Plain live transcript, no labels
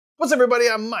What's up, everybody?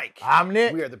 I'm Mike. I'm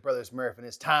Nick. We are the Brothers Murph, and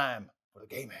it's time for the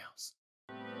Game House.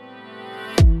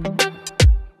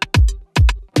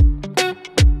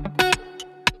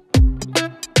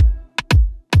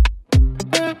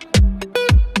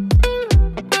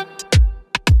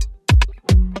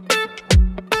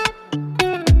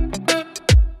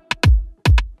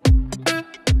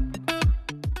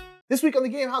 This week on the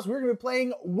Game House, we're going to be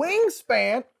playing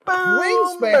Wingspan.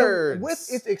 Wingspan with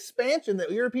its expansion, the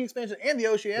European expansion and the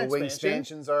Oceania expansion. The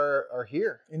expansions are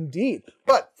here. Indeed.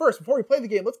 But first, before we play the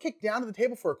game, let's kick down to the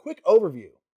table for a quick overview.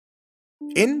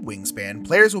 In Wingspan,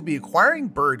 players will be acquiring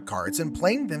bird cards and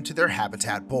playing them to their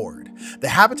habitat board. The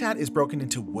habitat is broken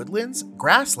into woodlands,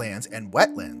 grasslands, and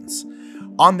wetlands.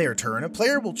 On their turn, a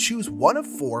player will choose one of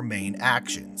four main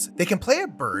actions. They can play a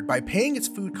bird by paying its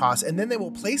food costs, and then they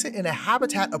will place it in a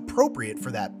habitat appropriate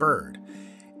for that bird.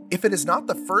 If it is not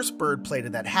the first bird played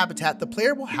in that habitat, the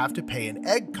player will have to pay an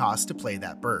egg cost to play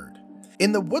that bird.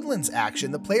 In the woodlands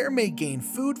action, the player may gain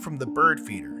food from the bird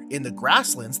feeder. In the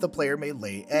grasslands, the player may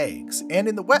lay eggs, and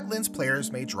in the wetlands,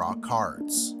 players may draw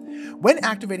cards. When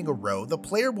activating a row, the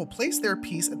player will place their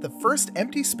piece at the first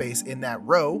empty space in that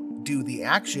row, do the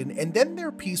action, and then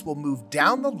their piece will move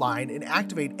down the line and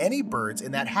activate any birds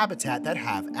in that habitat that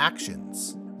have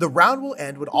actions. The round will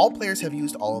end when all players have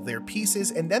used all of their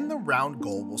pieces, and then the round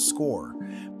goal will score.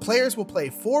 Players will play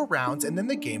 4 rounds and then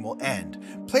the game will end.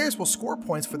 Players will score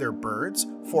points for their birds,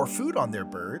 for food on their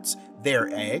birds, their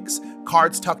eggs,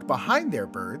 cards tucked behind their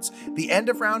birds, the end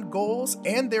of round goals,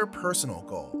 and their personal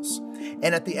goals.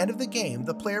 And at the end of the game,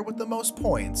 the player with the most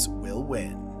points will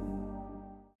win.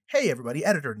 Hey everybody,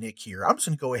 Editor Nick here. I'm just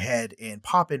going to go ahead and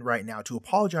pop in right now to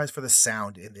apologize for the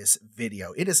sound in this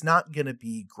video. It is not going to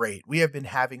be great. We have been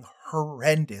having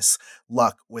horrendous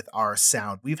luck with our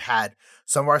sound. We've had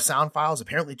some of our sound files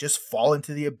apparently just fall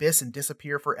into the abyss and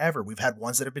disappear forever. We've had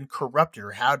ones that have been corrupted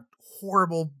or had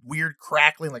horrible, weird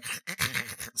crackling, like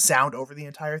sound over the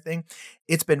entire thing.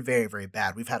 It's been very, very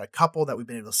bad. We've had a couple that we've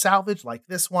been able to salvage, like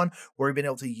this one, where we've been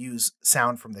able to use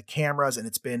sound from the cameras, and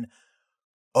it's been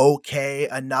okay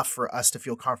enough for us to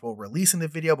feel comfortable releasing the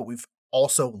video, but we've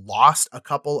also lost a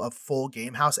couple of full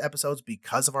Game House episodes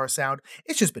because of our sound.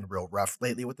 It's just been real rough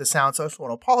lately with the sound, so I just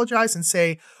want to apologize and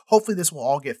say hopefully this will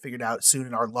all get figured out soon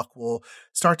and our luck will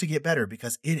start to get better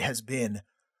because it has been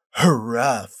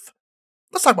rough.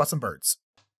 Let's talk about some birds.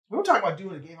 We were talking about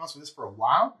doing a Game House for this for a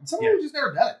while, and somehow we just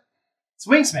never done it. It's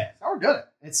Wingspan. Now we're doing it.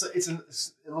 It's a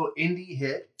little indie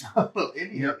hit. A little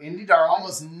indie hit. Indie darling.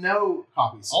 Almost no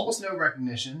copies. Almost no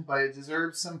recognition, but it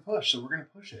deserves some push, so we're going to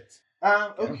push it.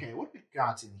 Okay, what have we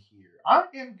got in here? I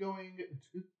am going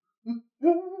to...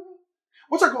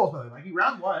 What's our goals, by the way, Mikey?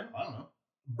 Round 1. I don't know.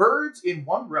 Birds in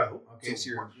 1 row. Okay, so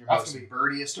your most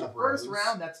birdiest of rows. First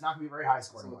round, that's not going to be very high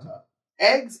scoring.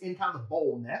 Eggs in kind of the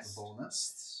bowl nest. The bowl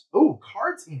nests. Oh,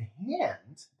 cards in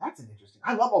hand. That's an interesting.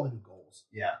 I love all the new goals.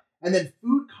 Yeah. And then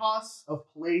food costs of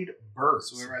played birds.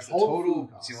 So whoever has the total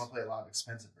cost. So you want to play a lot of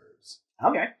expensive birds.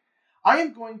 Okay. I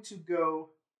am going to go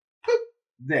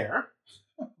there.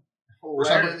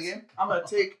 First time playing the game? I'm going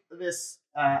to take this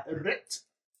writ.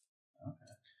 Okay.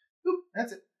 Boop,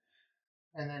 that's it.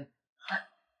 And then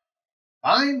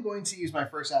I'm going to use my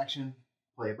first action,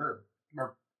 play a bird.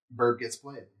 Bird gets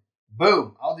played.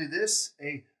 Boom. I'll do this.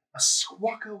 A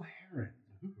squawko heron.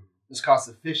 This costs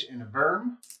a fish and a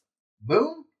verm.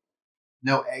 Boom.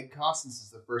 No egg cost since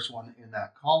it's the first one in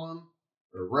that column.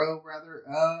 Or row, rather.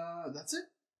 That's it.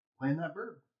 Playing that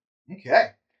bird. Okay.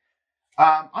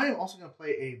 I am also going to play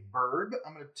a bird.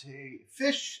 I'm going to take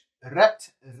fish, ret.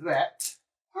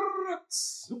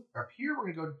 Up here,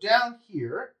 we're going to go down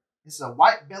here. This is a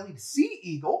white-bellied sea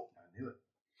eagle. I knew it.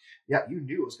 Yeah, you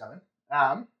knew it was coming.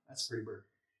 That's a pretty bird.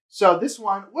 So this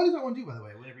one, what does that one do, by the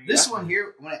way? This one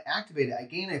here, when I activate it, I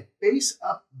gain a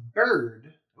face-up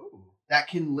bird that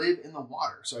can live in the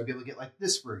water. So I'd be able to get like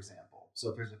this, for example. So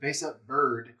if there's a face-up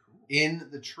bird in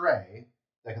the tray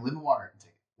that can live in water, I can take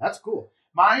it. That's cool.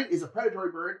 Mine is a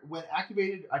predatory bird. When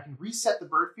activated, I can reset the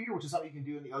bird feeder, which is something you can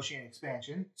do in the Oceania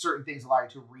expansion. Certain things allow you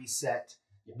to reset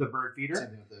the bird feeder. Same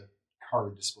thing with the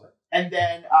card display. And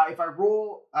then if I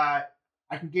roll, I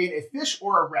can gain a fish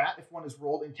or a rat if one is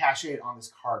rolled and cached on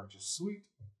this card, which is sweet.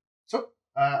 So,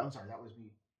 I'm sorry, that was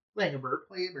me playing a bird.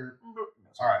 Play a bird. No,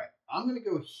 all right. I'm going to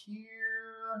go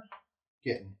here,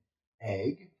 get an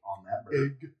egg on that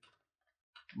bird. Egg.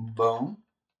 Boom.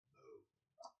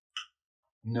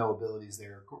 No abilities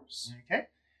there, of course. Okay.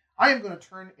 I am going to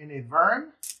turn in a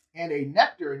verm and a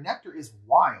nectar. A nectar is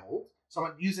wild, so I'm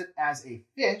going to use it as a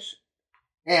fish.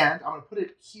 And I'm going to put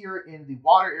it here in the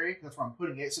water area, because that's where I'm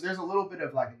putting it. So there's a little bit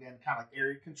of, like, again, kind of like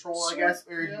area control, I guess,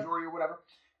 area control or whatever,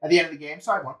 at the end of the game.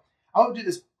 So I won. I'm going to do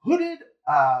this hooded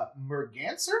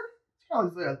Merganser. It's kind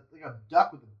of like a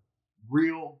duck with a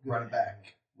real good Run egg.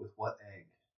 back with what egg?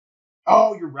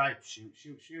 Oh, you're right. Shoot.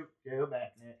 Go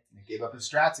back, Nick. And it gave up his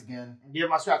strats again. And give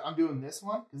my strats. I'm doing this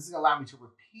one because this is going to allow me to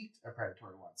repeat a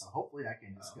predatory one. So hopefully I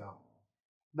can just go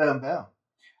boom, boom.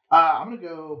 I'm going to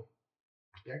go.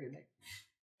 Did I get Nick?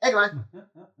 Egg line.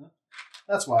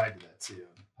 That's why I did that too.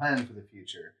 Planning for the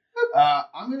future.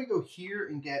 I'm going to go here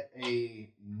and get a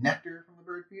nectar from the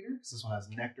bird feeder because this one has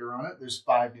nectar on it. There's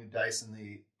 5 new dice in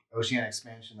the Oceania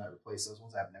expansion that replace those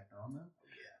ones that have nectar on them.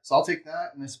 Yeah. So I'll take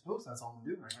that, and I suppose that's all I'm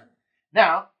doing right now.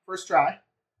 Now, first try.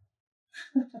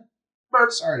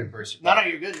 Burp. Sorry to burst your No,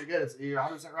 you're good. You're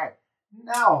 100% right.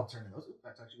 Now I'll turn those. Oops,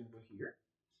 that's actually going to go here.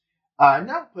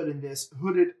 Now put in this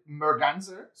hooded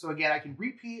Merganser. So again, I can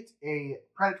repeat a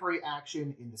predatory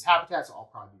action in this habitat, so I'll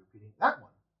probably be repeating that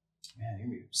one. Man, you're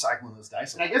going to be cycling those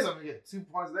dice. And I guess I'm going to get 2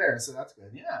 points there, so that's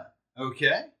good. Yeah.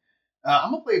 Okay.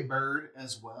 I'm going to play bird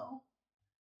as well.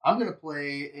 I'm going to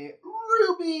play a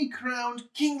ruby-crowned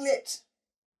kinglet.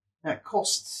 That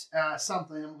costs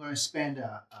something. I'm going to spend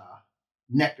a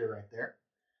nectar right there.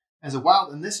 As a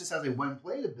wild, and this just has a when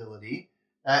played ability.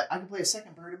 I can play a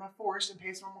second bird in my forest and pay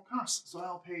its normal cost. So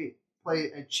I'll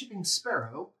play a chipping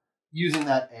sparrow using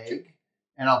that egg.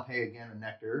 And I'll pay again a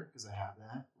nectar because I have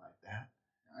that, like that.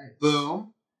 Nice.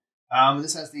 Boom.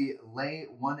 This has the lay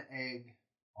 1 egg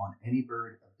on any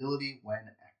bird ability when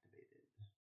activated.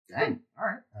 Dang. All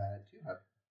right. I do have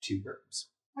 2 birds.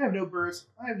 I have no birds.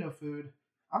 I have no food.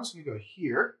 I'm just going to go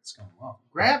here. It's going well.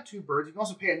 Grab 2 birds. You can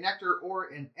also pay a nectar or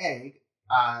an egg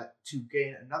to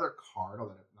gain another card,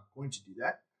 although I'm not going to do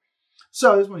that.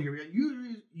 So this one here, we got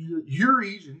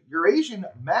Eurasian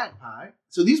magpie.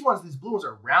 So these blue ones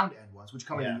are round end ones, which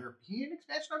come in the European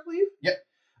expansion, I believe. Yep.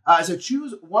 So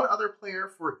choose one other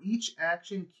player for each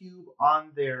action cube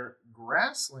on their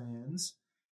grasslands.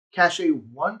 Cache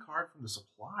 1 card from the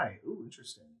supply. Ooh,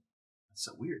 interesting. That's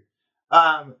so weird.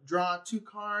 Draw 2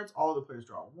 cards. All of the players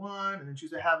draw 1, and then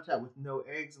choose a habitat with no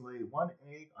eggs and lay 1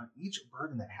 egg on each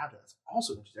bird in that habitat. That's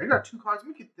also interesting. I got 2 cards.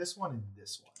 Let me get this one and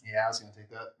this one. Yeah, I was going to take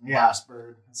that last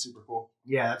bird. That's super cool.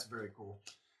 Yeah, that's very cool.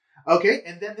 Okay,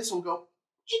 and then this will go.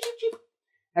 Cheep, cheep, cheep.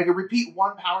 I can repeat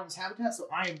 1 power in this habitat, so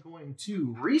I am going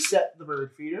to reset the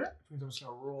bird feeder, which means I'm just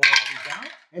going to roll all these down.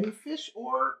 Any fish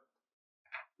or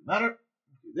matter.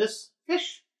 Do this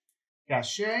fish,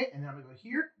 cache, and then I'm going to go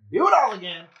here, do it all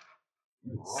again.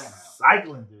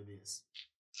 Cycling through these.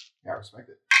 Yeah, I respect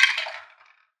it.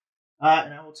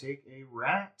 And I will take a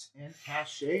rat and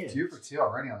cache it. 2 for 2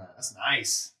 already on that. That's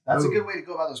nice. That's a good way to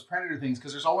go about those predator things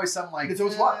because there's always some like it's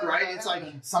always luck, right? It's like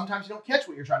sometimes you don't catch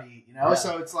what you're trying to eat, you know. Yeah.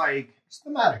 So it's like it's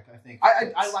thematic. I think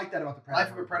I like that about the predator.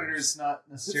 Life of a predator is not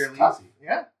necessarily easy.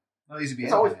 Yeah, not easy to be.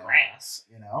 It's always grass,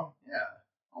 you know. Yeah,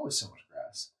 always so much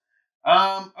grass.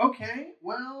 Okay.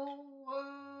 Well,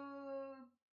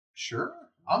 sure.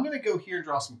 I'm going to go here and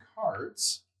draw some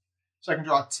cards. So I can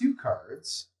draw 2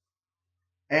 cards.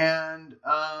 And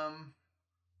I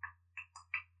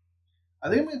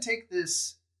think I'm going to take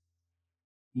this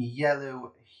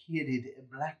yellow-headed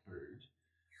blackbird.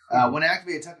 When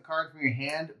activated, tuck a card from your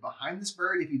hand behind this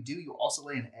bird. If you do, you also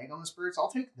lay an egg on this bird. So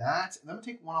I'll take that. And then I'm going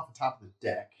to take 1 off the top of the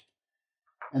deck.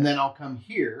 And then I'll come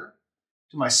here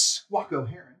to my Squawko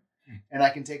Heron. And I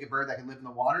can take a bird that can live in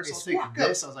the water. So I'll take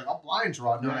this. I was like, I'll blind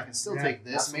draw. No, I can still take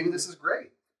this. Absolutely. Maybe this is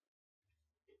great.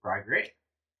 Probably great.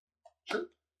 Sure.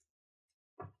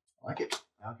 I like it.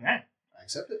 Okay. I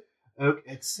accept it.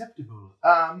 Okay. Acceptable.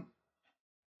 I'm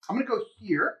going to go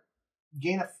here.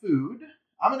 Gain a food.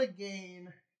 I'm going to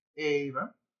gain a...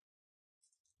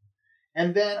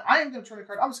 And then I am going to turn a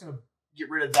card. I'm just going to get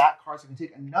rid of that card so I can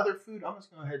take another food. I'm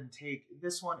just going to go ahead and take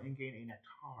this one and gain a nectar.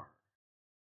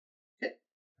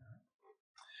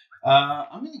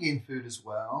 I'm going to gain food as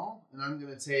well, and I'm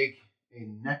going to take a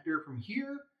nectar from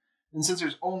here. And since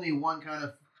there's only 1 kind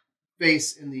of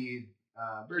face in the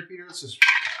bird feeder, let's just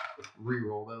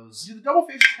re-roll those. Do the double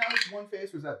faces count as 1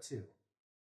 face, or is that 2?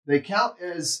 They count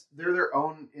as they're their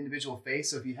own individual face.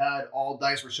 So if you had all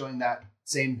dice were showing that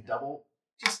same double,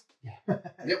 just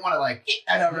I didn't want to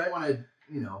I didn't want to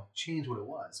change what it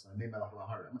was, but I made my life a lot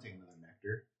harder. I'm gonna take another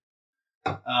nectar.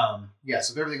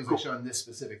 So if everything was showing this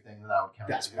specific thing, then that would count.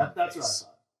 That's what I thought.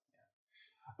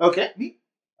 Yeah. Okay, neat.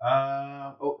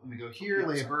 Let me go here.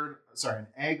 Lay an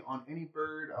egg on any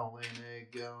bird. I'll lay an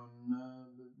egg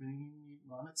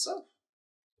on itself.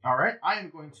 All right, I am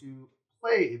going to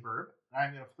play a bird.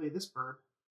 I'm going to play this bird.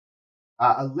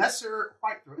 A lesser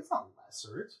white throat. It's not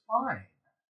lesser. It's fine.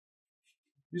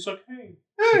 He's like,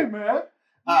 hey, man.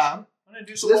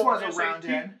 So this one is a round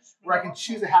end where I can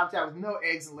choose a habitat with no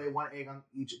eggs and lay 1 egg on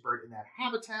each bird in that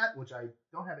habitat, which I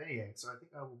don't have any eggs, so I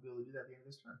think I will be able to do that at the end of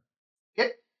this turn.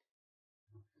 Okay.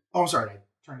 Oh, I'm sorry. I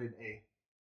turned in a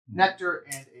nectar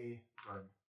and a bird.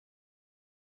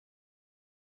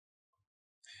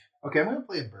 Okay, I'm going to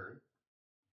play a bird.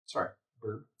 Sorry,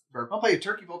 bird. I'll play a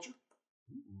turkey vulture.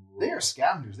 Ooh. They are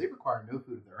scavengers. They require no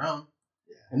food of their own.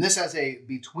 Yeah. And this has a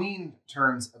between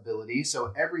turns ability.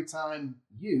 So every time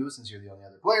you, since you're the only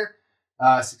other player,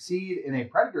 succeed in a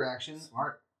predator action,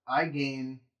 I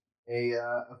gain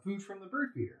a food from the bird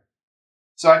feeder.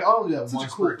 So I can only do that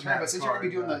once per turn, but since you're going to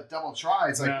be doing the double try,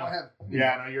 it's like, go ahead.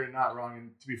 No, you're not wrong.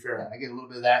 And to be fair, I get a little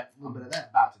bit of that,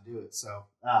 about to do it. So,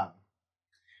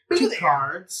 2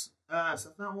 cards. So that's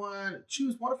not one.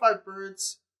 Choose 1 of 5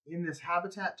 birds in this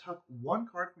habitat. Tuck 1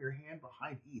 card from your hand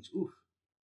behind each. Oof.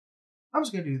 I'm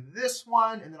just going to do this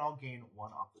one, and then I'll gain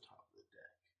 1 off the top of the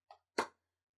deck.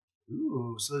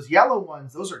 Ooh, so those yellow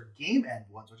ones, those are game end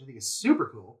ones, which I think is super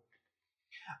cool.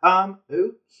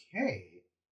 Okay.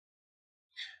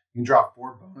 You can draw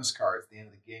 4 bonus cards at the end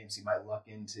of the game, so you might luck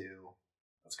into.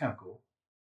 That's kind of cool.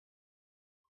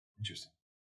 Interesting.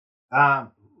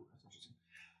 That's interesting.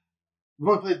 We've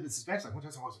only played this expansion like one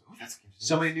time. So I was like, oh, that's interesting.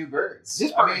 So many new birds.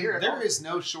 This part here, there is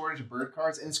no shortage of bird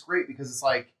cards, and it's great because it's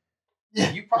like,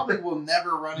 you probably will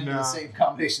never run into the same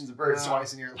combinations of birds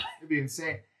twice in your life. It'd be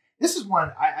insane. This is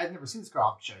one I've never seen this card.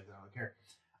 I'll show you. I don't care.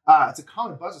 It's a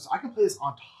common buzzer, so I can play this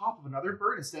on top of another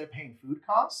bird instead of paying food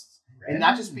costs. And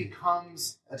that just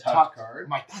becomes a top card.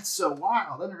 I'm like, that's so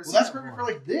wild. I've never seen that's perfect for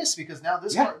like this because now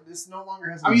this card, this no longer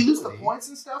has. You lose the points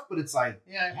and stuff, but it's like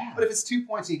But if it's 2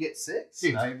 points, you get 6.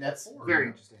 Dude, that's 4. Very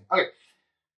interesting. Okay,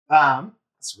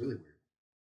 that's really weird.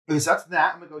 So that's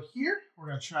that. I'm gonna go here. We're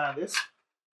gonna try this.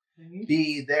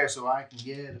 Be there so I can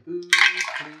get a food,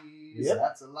 please. Yep.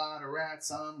 That's a lot of rats.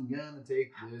 I'm gonna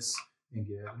take this and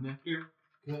get a nectar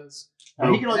because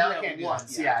he can only do that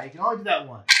once. Yeah, he can only do that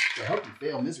once. So I hope you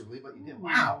fail miserably, but you did.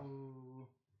 Wow.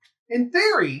 In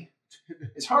theory,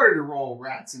 it's harder to roll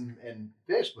rats and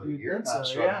fish, but you're not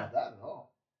struggling with that at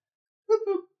all. Boop,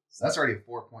 boop. So that's already a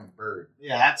 4-point bird.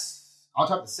 Yeah, that's on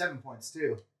top of the 7 points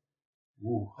too.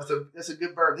 Ooh, that's a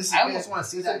good bird. This is I almost want to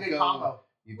see that good combo.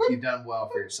 You've done well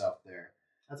for yourself there.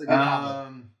 That's a good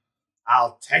combo.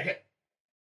 I'll take it.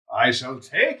 I shall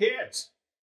take it.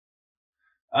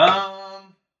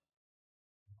 I'll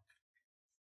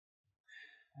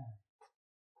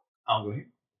go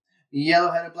here.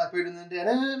 Yellow-headed blackbird in the dead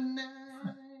of night.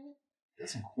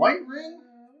 Doesn't quite ring.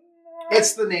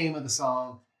 It's the name of the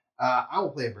song. I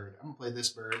will play a bird. I'm going to play this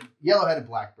bird. Yellow-headed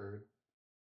blackbird.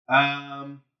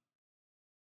 Yeah,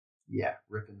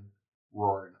 ripping,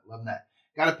 roaring. Loving that.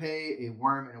 Got to pay a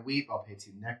worm and a weep. I'll pay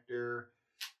 2 nectar.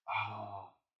 Oh.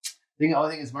 The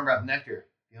only thing is, remember about nectar.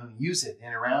 You don't use it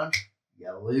in a round,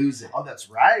 you lose it. Oh, that's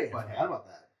right. But I forgot about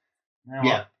that.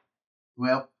 Yeah.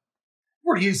 Well,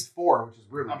 we're used 4, which is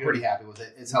really I'm good. pretty happy with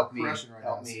it. It's helped me do my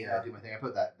thing. I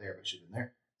put that there, but should have been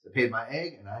there. So I paid my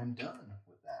egg, and I'm done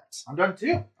with that. I'm done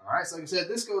too. All right. So like I said,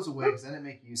 this goes away because I didn't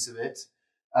make use of it.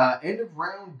 End of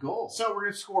round goal. So we're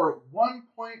gonna score 1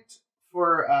 point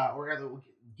for, or rather, we'll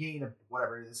gain of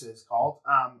whatever this is called,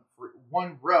 for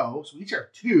 1 row. So we each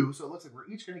have 2. So it looks like we're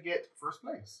each gonna get first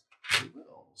place. We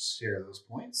will share those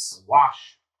points. A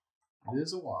wash. It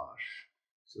is a wash.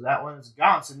 So that one is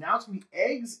gone. So now it's gonna be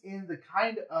eggs in the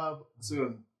kind of.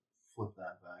 So flip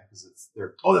that back because it's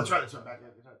their. Oh, that's right. That's right.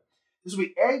 This will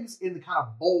be eggs in the kind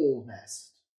of bowl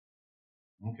nest.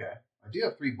 Okay. I do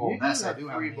have 3 bowl nests. I do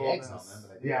have 3 eggs on them,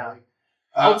 but I do. Yeah.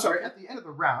 Have sorry. At the end of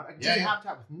the round, I can choose a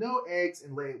habitat with no eggs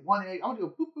and lay 1 egg. I'm gonna go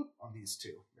boop boop on these 2.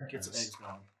 Get some eggs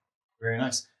going. Very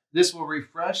nice. This will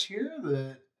refresh here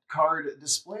the card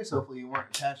displays. Hopefully you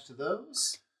weren't attached to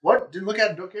those. What? Didn't look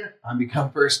at it. Don't care. I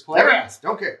become first player. Never asked.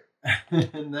 Don't care.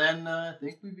 And then I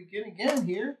think we begin again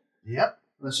here. Yep.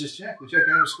 Let's just check. We check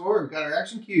our score. We've got our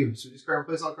action cube. So we just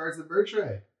replace all cards in the bird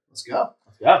tray. Let's go.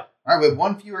 Let's go. All right, we have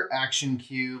 1 fewer action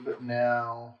cube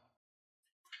now.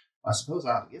 I suppose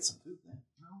I have to get some food then.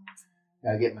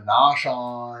 Got to get Minash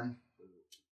on.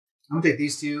 I'm going to take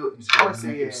these 2 and just go to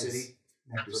Nectar City.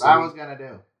 That's what I was going to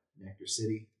do. Nectar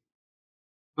City.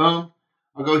 Boom.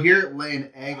 I'll go here, lay an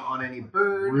egg on any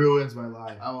bird. Ruins my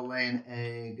life. I will lay an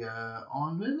egg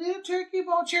on the little turkey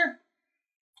vulture.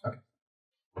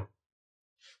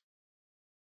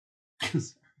 Okay.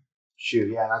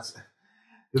 Shoot, yeah, that's...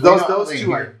 Those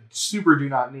 2 are super do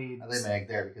not need. I lay my egg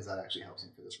there because that actually helps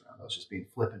me for this round. I was just being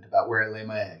flippant about where I lay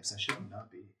my eggs. I should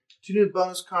not be. 2 new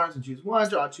bonus cards and choose 1.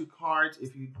 Draw 2 cards.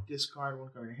 If you discard 1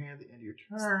 card in your hand at the end of your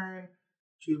turn,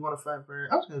 choose 1 of 5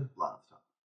 birds. I was going to blind at the top.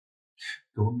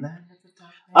 Going blind at the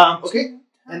top. Okay.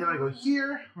 And then I'm going to go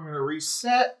here. We're going to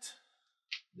reset.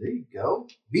 There you go.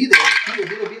 Be there. Be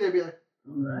there.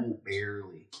 All right.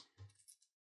 Barely.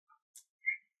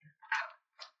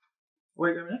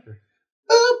 Wait, I'm nectar.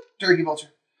 Boop! Turkey vulture.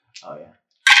 Oh yeah.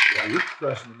 Yeah, you're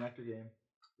crushing the nectar game.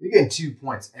 You're getting 2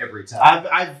 points every time.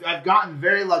 I've gotten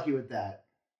very lucky with that.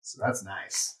 So that's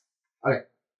nice. Okay.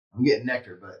 I'm getting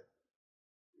nectar, but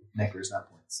nectar is not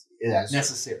points. Yeah,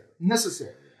 necessarily.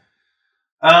 Necessarily.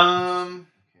 Okay.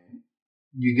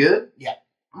 You good? Yeah.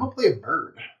 I'm gonna play a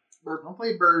bird. I'm gonna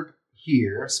play a bird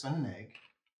here. Spin an egg.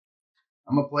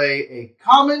 I'm gonna play a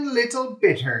common little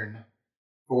bittern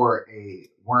for a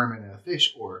worm and a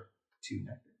fish, or 2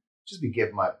 nectar. Just be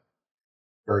giving my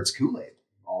birds Kool-Aid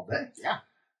all day. Yeah.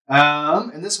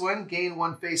 And this one, gain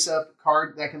 1 face-up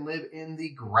card that can live in the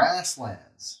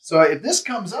grasslands. So if this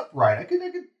comes up right, I could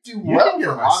do well for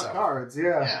for a lot myself. of cards.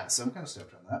 Yeah. Yeah, so I'm kind of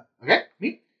stoked on that. Okay.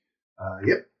 Me.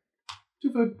 Yep.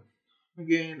 2 food.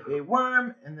 Again, a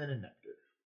worm and then a nectar.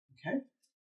 Okay.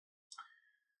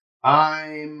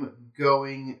 I'm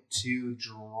going to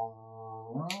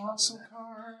draw some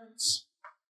cards.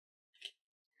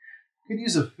 Could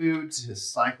use a food to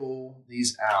cycle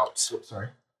these out. Oops, sorry.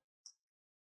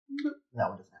 That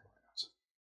one doesn't have one.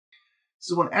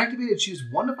 So when activated, choose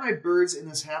 1 to 5 birds in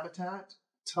this habitat.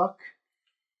 Tuck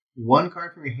 1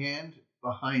 card from your hand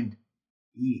behind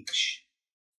each.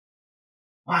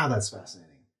 Wow, that's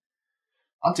fascinating.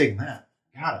 I'm taking that.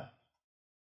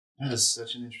 That is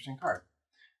such an interesting card.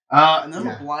 And then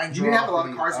I'm a blind draw. You can have a lot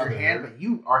of cards in your hand, but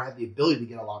you have the ability to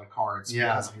get a lot of cards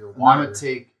because of your I'm water. going to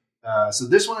take... so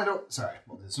this one I don't... Sorry,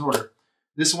 well, this is in order.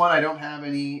 This one I don't have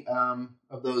any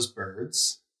of those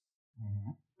birds.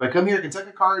 Mm-hmm. If I come here, I can take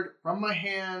a card from my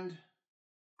hand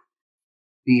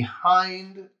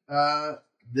behind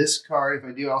this card. If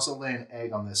I do, I also lay an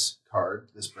egg on this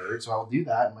card, this bird. So I will do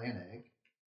that and lay an egg.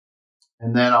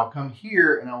 And then I'll come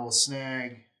here and I will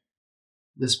snag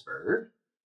this bird.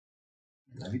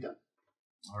 And that'll be done.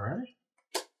 All right.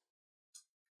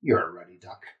 You're a ruddy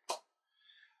duck.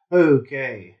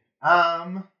 Okay.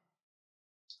 I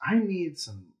need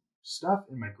some stuff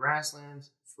in my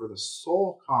grasslands for the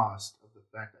sole cost of the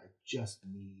fact that I just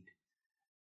need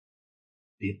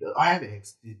the ability. I have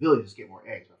eggs. The ability to just get more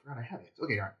eggs. I forgot I have eggs.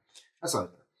 Okay, all right. That's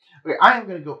not better. Okay, I am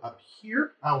going to go up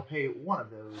here. I will pay 1 of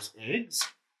those eggs.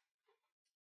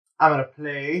 I'm going to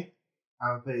play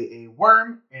a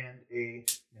worm and a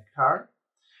nectar.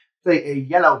 Play a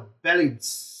yellow-bellied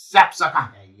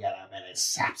sapsucker. A yellow-bellied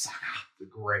sapsucker. It's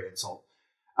a great insult.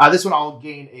 This one I'll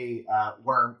gain a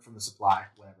worm from the supply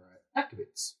whenever it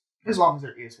activates. As long as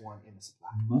there is one in the supply.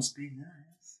 Must be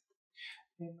nice.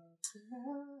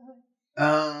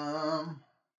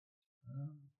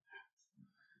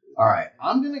 All right.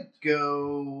 I'm going to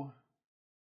go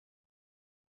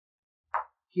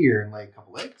here and lay a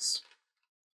couple eggs.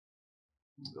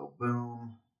 Go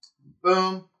boom,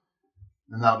 boom.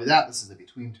 And that'll be that. This is a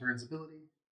between turns ability.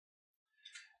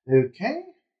 Okay.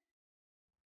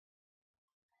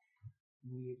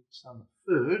 Need some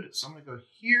food. So I'm going to go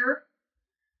here.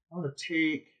 I'm going to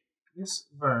take this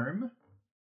worm.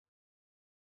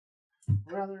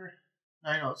 Rather,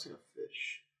 I know, let's take a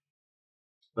fish.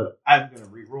 But I'm going to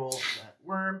re-roll that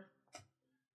worm.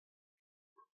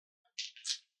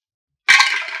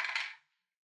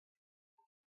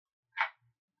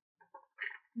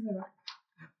 Yeah.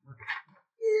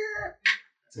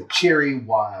 It's a cherry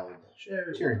wild.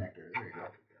 Cherry nectar. There you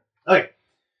go. Okay.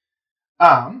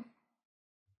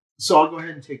 So I'll go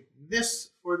ahead and take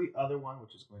this for the other one,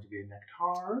 which is going to be a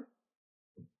nectar.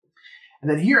 And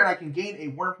then here, I can gain a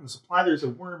worm from the supply. There's a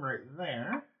worm right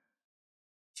there.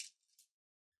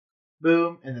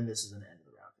 Boom. And then this is an end of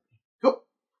the round. Cool.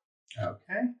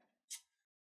 Okay.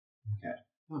 I'm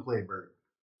going to play a bird.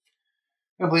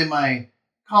 I'm going to play my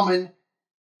common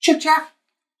chip-chap.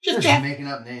 Just making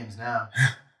up names now.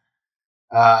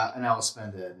 And I will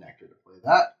spend a nectar to play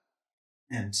that.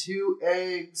 And 2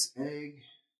 eggs. Egg.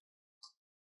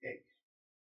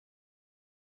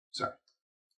 Sorry.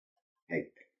 Egg.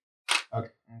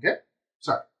 Okay.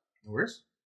 Sorry. No worries.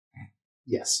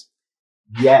 Yes.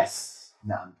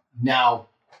 Now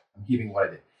I'm keeping what I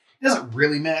did. It doesn't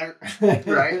really matter,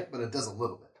 right? But it does a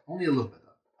little bit. Only a little bit,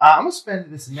 though. I'm going to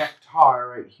spend this nectar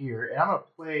right here, and I'm going to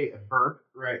play a bird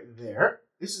right there.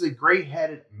 This is a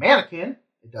gray-headed mannequin.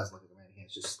 It does look like a mannequin.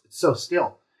 It's so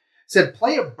still. It said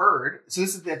play a bird. So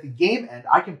this is at the game end.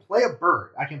 I can play a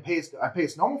bird. I pay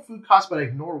its normal food cost, but I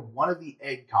ignore 1 of the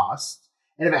egg costs.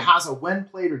 And if it has a when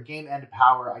played or game end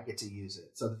power, I get to use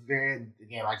it. So at the very end of the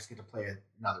game, I just get to play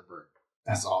another bird.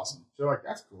 That's awesome. So like,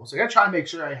 that's cool. So I got to try and make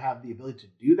sure I have the ability to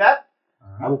do that.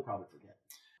 I will probably forget.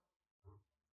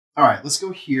 All right, let's go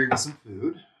here and get some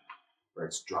food.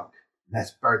 Bird's drunk.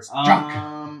 That's bird's drunk.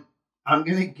 I'm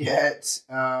going to get...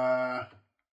 I'm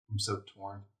so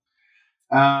torn.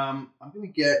 I'm going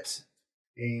to get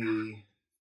a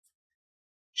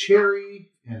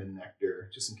cherry and a nectar,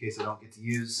 just in case I don't get to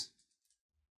use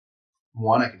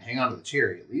one. I can hang on to the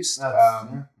cherry at least.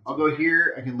 I'll go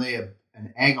here. I can lay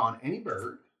an egg on any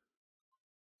bird.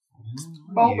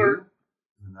 Ball bird.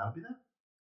 And that'll be that.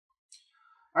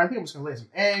 I think I'm just going to lay some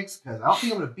eggs because I don't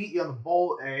think I'm going to beat you on the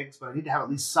bowl eggs, but I need to have at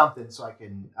least something so I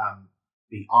can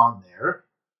be on there.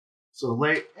 So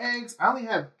lay eggs. I only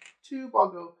have 2. I'll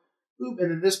go boop.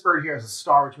 And then this bird here has a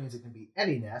star, which means it can be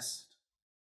any nest.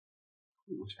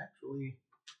 Ooh, which actually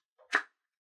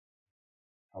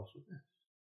helps with this.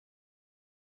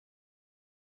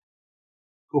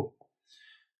 Cool.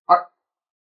 All right.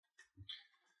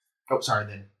 Oh, sorry.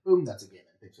 Then boom. That's a game.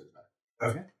 I think so.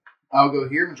 Okay. I'll go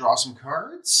here and draw some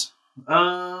cards.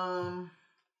 Barn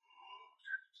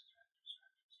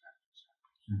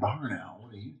Owl,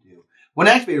 what do you do? When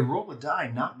activated, roll a die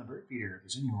not in the bird feeder if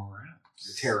there's any more around.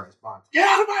 The terrorized barn. Get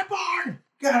out of my barn!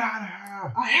 Get out of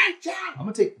here! I hate you! I'm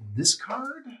going to take this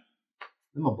card. Then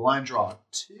I'm going to blind draw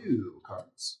 2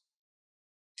 cards.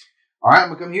 All right, I'm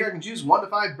going to come here. I can choose 1 to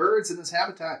 5 birds in this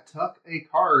habitat. Tuck a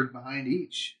card behind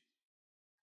each.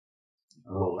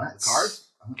 Oh, that's cards?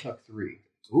 I'm going to tuck 3.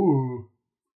 Ooh.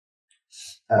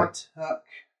 I'm going to tuck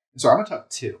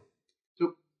 2.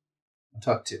 I'll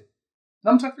tuck 2.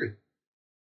 No, I'm going to tuck 3.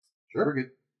 Sure. We're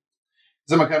good.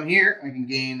 So I'm going to come here. I can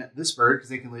gain this bird because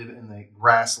they can live in the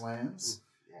grasslands.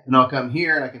 Ooh, yeah. And I'll come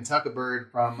here and I can tuck a bird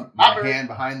from my hand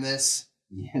behind this.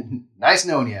 Yeah, nice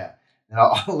knowing you. And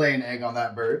I'll lay an egg on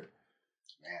that bird.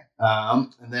 Yeah.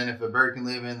 And then if a bird can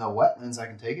live in the wetlands, I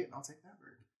can take it and I'll take that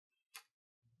bird.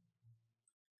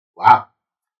 Wow.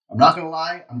 I'm not going to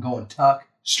lie. I'm going tuck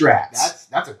strats.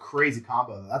 That's a crazy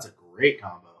combo. That's a great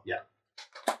combo. Yeah.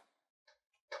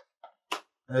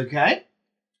 Okay.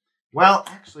 Well,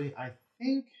 actually, I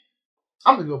think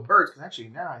I'm going to go birds because actually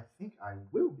now I think I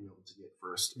will be able to get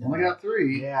first. You only got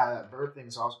 3. Yeah, that bird thing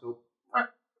is also go.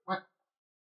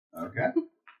 Okay.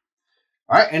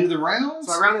 All right, end of the round.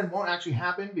 So my round end won't actually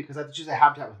happen because I have to choose a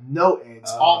habitat with no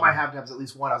eggs. All my habitats have at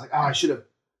least 1. I was like, I should have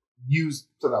used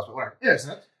something else, but whatever. Yeah, it's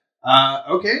not.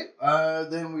 Okay,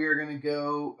 then we are going to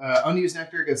go unused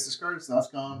nectar gets discarded, so that's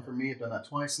gone for me. I've done that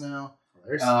twice now.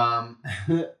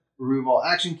 Remove all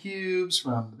action cubes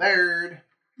from the bird.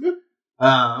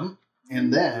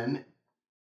 And then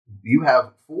you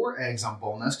have 4 eggs on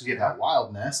bull nest because you have that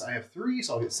wild nest. I have 3,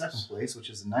 so I'll get second place, which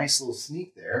is a nice little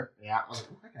sneak there. Yeah, I was like,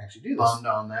 I can actually do this. Bummed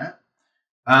on that.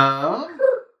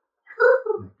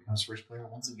 Becomes first player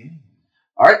once again.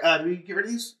 All right, do we get rid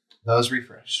of these? Those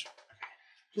refresh.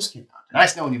 Just kidding.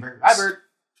 Nice knowing you, bird. Bye, bird.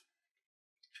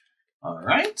 All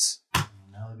right.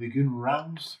 Now we begin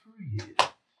round 3.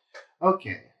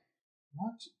 Okay.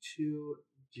 What to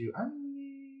do?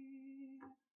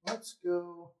 Let's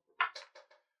go.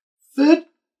 Food.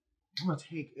 I'm going to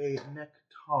take a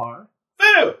nectar.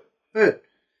 Food! Food.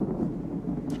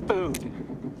 Food.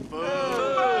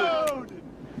 Food.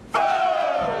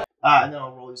 And then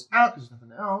I'll roll these out because there's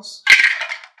nothing else.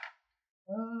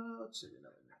 Let's see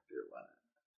another nectar.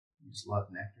 You just love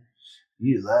nectar.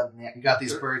 You love nectar. You got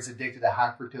these birds addicted to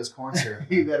high fructose corn syrup.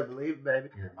 You better believe it, baby.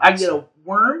 I can get a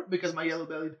worm because my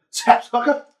yellow-bellied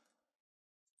sapsucker.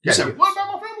 You said, what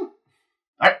about my family?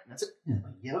 All right, that's it. Yeah, my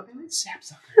yellow-bellied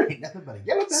sapsucker. Ain't nothing but a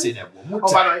yellow-bellied. Say that one more time.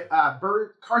 Oh, by the way,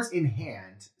 bird cards in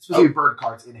hand, specifically bird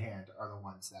cards in hand, are the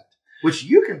ones that, which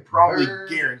you can probably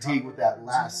guarantee with that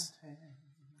last. As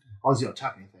long as you don't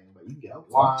tuck anything, but you can get a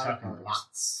lot of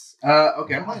lots.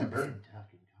 Okay, I'm playing a bird.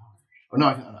 Oh, no,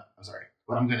 I'm not. I'm sorry.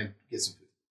 But I'm going to get some food.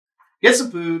 Get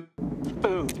some food.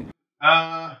 Food.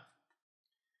 I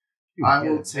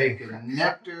will take a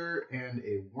nectar and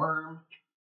a worm.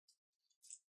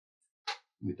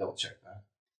 Let me double check that.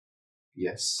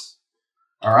 Yes.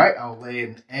 All right, I'll lay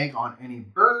an egg on any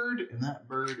bird, and that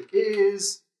bird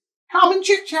is common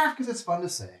chick-chaff because it's fun to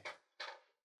say.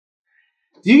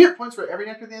 Do you get points for every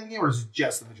nectar at the end of the game, or is it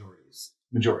just the majorities?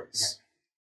 Majorities.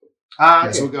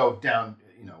 Okay. So we'll go down,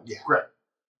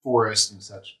 forest and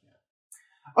such.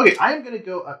 Yeah. Okay, I am going to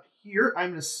go up here. I'm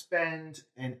going to spend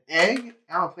an egg.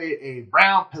 I'm going to play a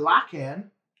brown pelican.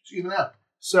 Excuse me.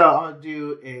 So I'm going to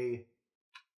do a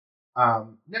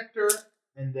nectar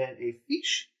and then a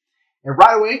fish. And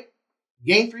right away,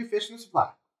 gain 3 fish in the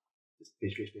supply. Just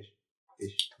fish.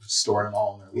 Storing them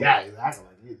all in there. Yeah, exactly.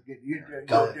 You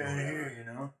go down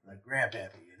here, like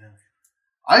grandpappy,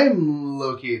 I am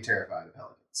low-key terrified of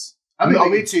pelicans.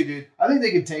 Me too, dude. I think they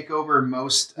could take over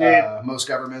most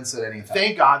governments at any time.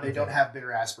 Thank God they don't have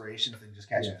bigger aspirations than just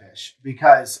catching fish.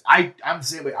 Because I'm the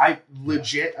same way. I'm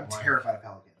terrified of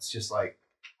pelicans. Just like,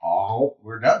 oh,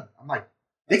 we're done. I'm like,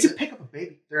 they could pick up a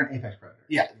baby. They're an apex predator.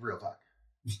 Yeah, real talk.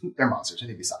 They're monsters. They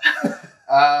need to be stopped.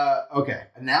 Okay,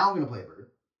 and now I'm going to play a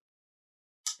bird.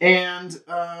 And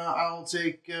I'll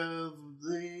take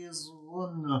these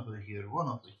one over here, one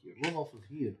over here, one over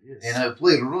here. Yes. And I'll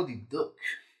play Roddy Duck.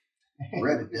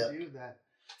 Ready Duck. Do that.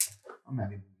 I'm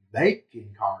having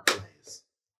bacon card plays.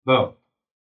 Boom.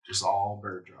 Just all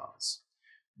bird draws.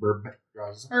 Bird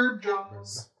draws. Herb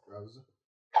draws. Draws.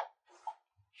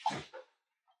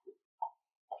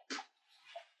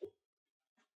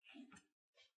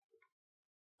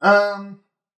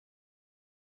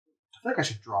 I think I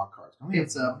should draw cards.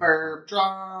 It's a bird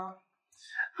draw.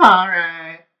 All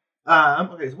right.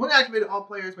 Okay, so when activated, all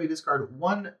players may discard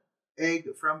one egg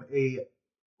from a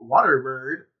water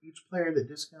bird. Each player that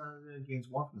discards gains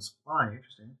one from the supply.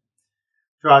 Interesting.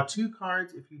 Draw 2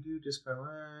 cards. If you do discard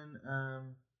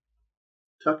one,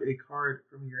 tuck a card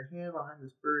from your hand behind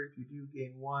this bird. If you do,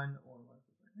 gain 1 or 1.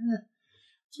 I'm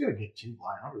just gonna get 2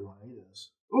 blind. I don't really want any of those.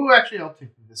 Oh, actually, I'll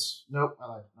take this. Nope, I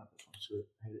like not this one. Screw it.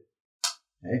 I hate it.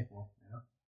 Hey, well,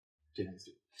 Yeah.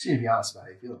 just need to be honest about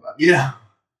how you feel about it. Yeah.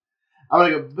 I'm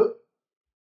going to go boop.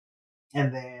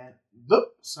 And then boop.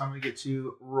 So I'm going to get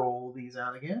to roll these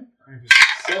out again. If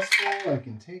you're successful, I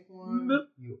can take one. Boop.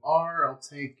 You are. I'll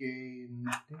take a.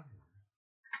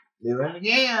 Do it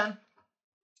again.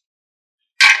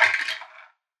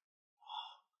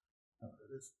 Oh,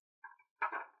 it is.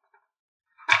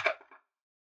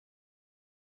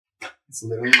 It's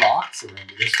literally rocks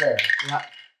around you. Just there. Yeah.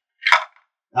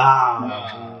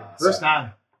 Ah. First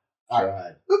time.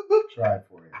 Tried. Tried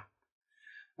for you.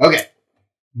 Okay.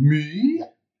 Me? Yeah.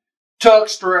 Tuck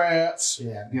strats.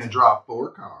 Yeah. I'm going to draw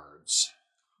 4 cards.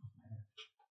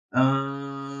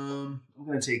 I'm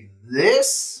going to take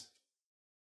this.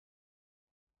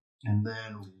 And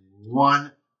then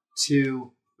 1,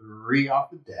 2, 3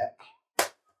 off the deck.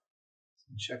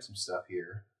 Check some stuff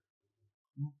here.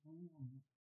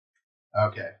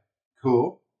 Okay.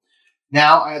 Cool.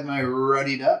 Now I have my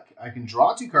Ruddy Duck. I can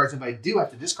draw 2 cards. If I do, I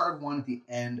have to discard 1 at the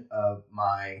end of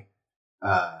my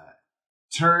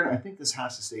turn. I think this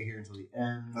has to stay here until the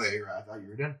end. Oh, yeah, you're right. I thought you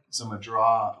were done. So I'm going to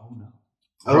draw. Oh, no.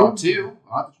 Oh. Draw 2.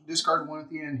 I'll have to discard 1 at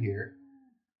the end here.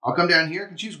 I'll come down here. I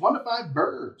can choose 1 to 5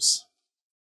 burbs.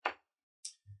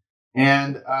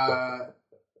 And I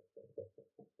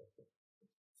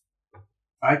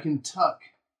can tuck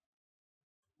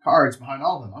cards behind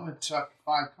all of them. I'm going to tuck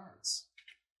 5 cards.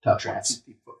 Tuck strats.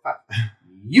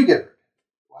 You get a bird.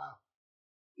 Wow.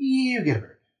 You get a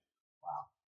bird. Wow.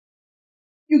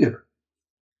 You get a bird.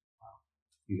 Wow.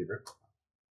 You get a bird.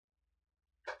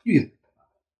 You get a bird. Wow.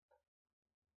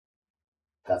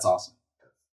 That's awesome.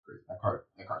 That's great. That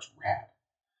card's rad.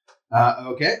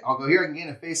 Okay, I'll go here. I can gain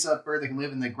a face-up bird that can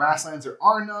live in the grasslands. There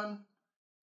are none.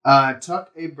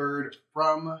 Tuck a bird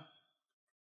from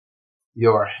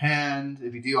your hand.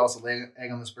 If you do, also lay an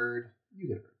egg on this bird. You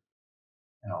get a bird.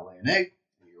 And I'll lay an egg.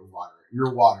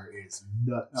 Your water is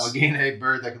nuts. I'll gain a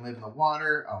bird that can live in the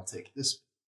water. I'll take this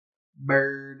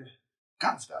bird.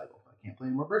 God, it's valuable. I can't play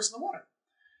any more birds in the water.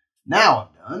 Now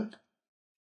I'm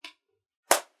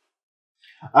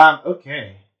done.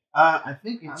 Okay. I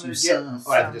think I'm Into going to some. get.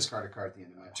 Oh, I have to discard a card at the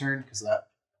end of my turn because of that.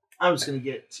 I'm just going to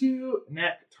get 2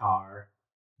 nectar.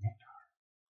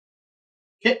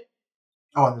 Okay.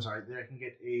 Oh, I'm sorry. Then I can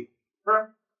get a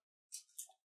firm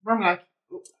guy.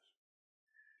 Oh.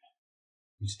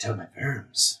 You need to tell my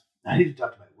verbs. I need to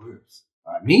talk to my worms.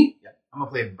 Me? Yeah. I'm going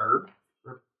to play a burb.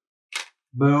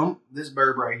 Boom. This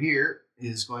burb right here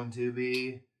is going to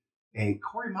be a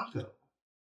Korimato.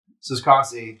 So this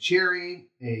costs a cherry,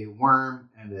 a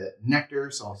worm, and a nectar.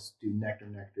 So I'll do nectar,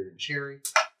 and cherry.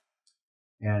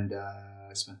 And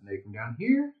I spent the egg from down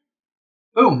here.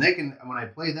 Boom. They can, when I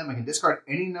play them, I can discard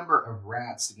any number of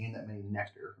rats to gain that many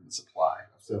nectar from the supply.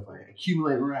 So if I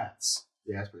accumulate rats.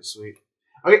 Yeah, that's pretty sweet.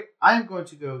 Okay, I am going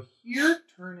to go here,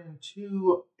 turn in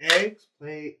 2 eggs,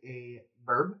 play a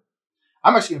burb.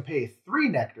 I'm actually going to pay 3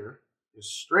 nectar,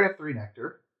 just straight up 3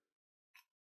 nectar.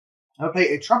 I'll play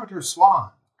a trumpeter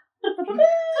swan.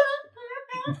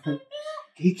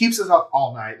 He keeps us up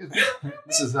all night.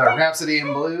 This is Rhapsody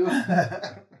in Blue.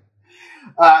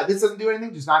 This doesn't do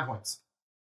anything, just 9 points.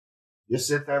 Just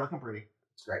sit there looking pretty.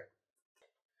 It's great.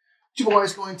 Two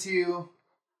boys going to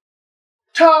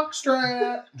tuck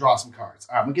strat. Draw some cards.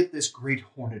 All right, I'm going to get this great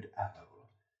horned owl.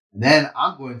 And then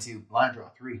I'm going to blind draw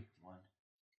 3. 1,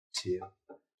 2,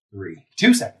 3.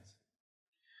 2 seconds.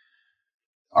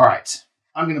 All right.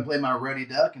 I'm going to play my Ready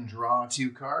Duck and draw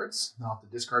 2 cards. I'll have to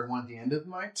discard 1 at the end of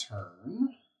my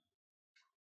turn.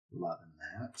 Loving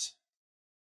that.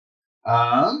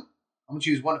 I'm going to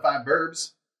choose 1 to 5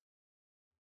 burbs.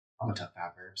 I'm going to tuck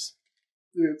 5 burbs.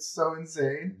 Dude, it's so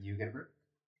insane. You get a bird.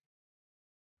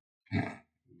 You get a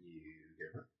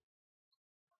bird.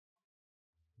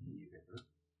 You get a bird.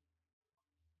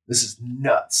 This is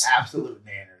nuts. Absolute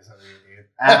nanners over here, dude.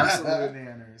 Absolute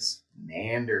nanners.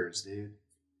 Nanders, dude.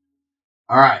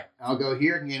 All right, I'll go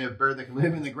here. I can get a bird that can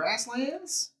live in the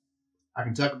grasslands. I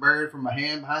can tuck a bird from my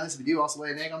hand behind this. If you do, also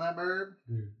lay an egg on that bird.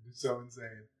 Dude, it's so insane.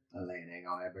 I lay an egg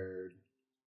on that bird.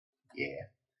 Yeah.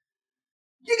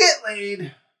 You get laid,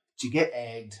 but you get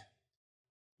egged.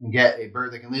 You get a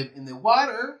bird that can live in the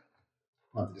water.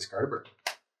 I'll have to discard a bird.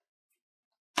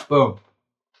 Boom.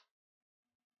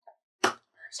 Very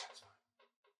satisfying.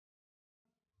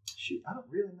 Shoot, I don't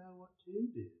really know what to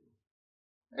do.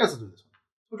 I guess I'll do this one.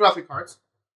 We'll draw 3 cards.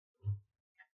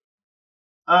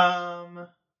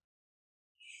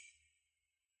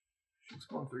 It's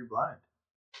going 3 blind.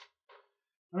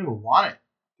 I don't even want it.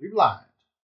 3 blind.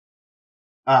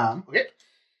 Okay.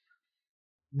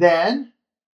 Then,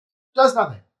 does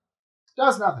nothing.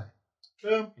 Does nothing.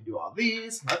 Boom. You do all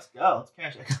these. Let's go.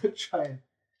 Let's cash. I gotta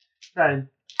try and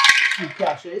do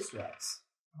cachet strikes.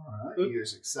 All right. You're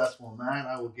successful in that.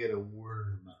 I will get a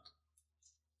worm.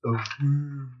 A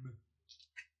worm.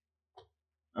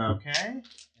 Okay. And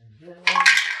then,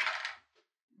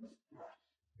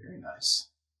 Very nice.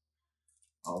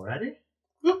 already.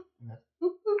 Boop. And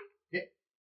boop, boop. Okay.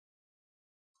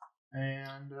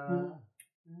 And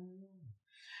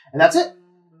that's it.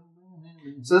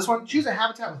 So this one, choose a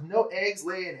habitat with no eggs,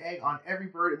 lay an egg on every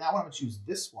bird, and that one I'm gonna choose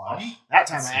this one. Oh, that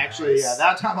time that's I actually, nice.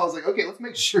 that time I was like, okay, let's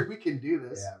make sure we can do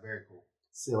this. Yeah, very cool.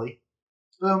 Silly.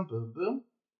 Boom, boom, boom.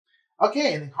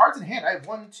 Okay, and then cards in hand. I have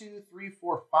 1, 2, 3,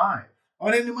 4, 5. Oh,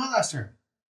 I didn't do my last turn.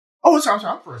 Oh, sorry,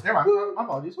 I'm first. Never mind. My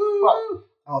apologies. Well,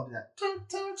 I'll do that.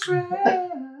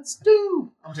 Let's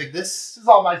do. I'm gonna take this. This is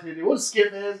all my to do. We'll just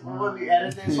skip this. We'll be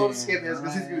edit this. We'll just skip this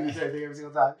because he's doing the same thing every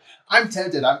single time. I'm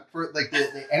tempted. I'm for like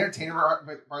the entertainer part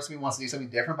of me wants to do something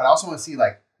different, but I also want to see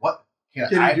like what can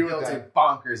you I do built with a that?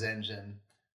 bonkers engine.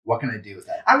 What can I do with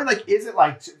that? I mean, like, is it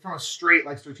like from a straight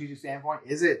like strategic standpoint?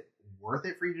 Is it worth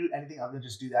it for you to do anything other than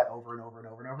just do that over and over and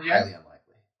over and over again? Highly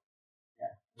unlikely. Yeah,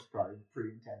 it's probably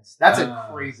pretty intense. That's a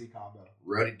crazy combo.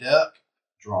 Ruddy Duck,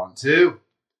 drawn 2.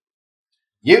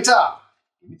 Utah,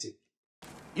 give me 2.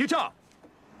 Utah,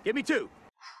 give me 2.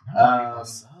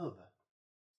 Sub.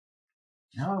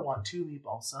 Now I want 2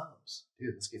 meatball subs.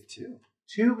 Dude, let's get 2.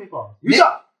 2 meatballs. Nick,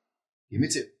 Utah. give me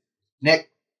 2. Nick,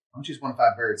 I want to choose 1 of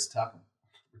 5 birds. Tuck them.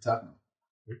 We're tucking them.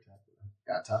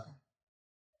 Gotta tuck them.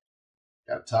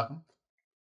 Gotta tuck them.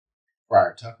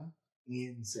 Friar tuck them.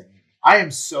 Insane. I am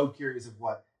so curious of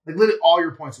what, like, literally all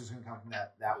your points are just going to come from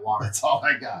that water. That's all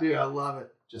I got. Dude, I love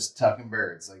it. Just tucking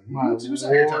birds. Like, My who's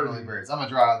out here tucking lord. only birds? I'm gonna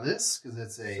draw this because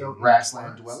it's a So grassland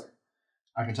intense. dweller.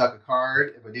 I can tuck a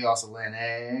card if I do also lay an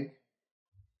egg.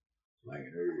 Laying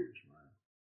eggs,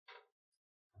 man.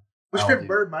 What's your favorite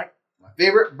bird, Mike? My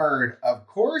favorite bird, of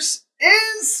course,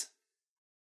 is.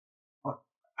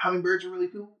 Hummingbirds are really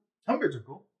cool. Hummingbirds are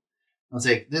cool. I'll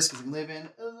take this because I can live in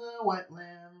the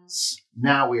wetlands.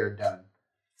 Now we are done.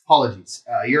 Apologies.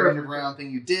 Your end of round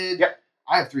thing you did. Yep.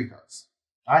 I have 3 cards.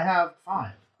 I have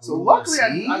 5. So Ooh, luckily,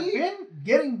 see? I've been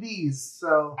getting these.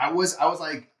 So I was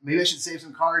like, maybe I should save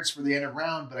some cards for the end of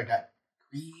round, but I got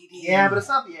greedy. yeah, but it's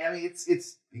not the. I mean, it's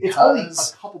Because- only a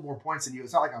couple more points than you.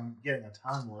 It's not like I'm getting a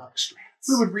ton more.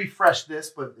 We would refresh this,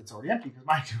 but it's already empty because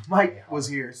Mike was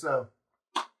here. So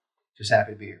Just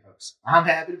happy to be here, folks. I'm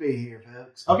happy to be here,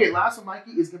 folks. Okay, last one,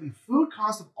 Mikey, is going to be food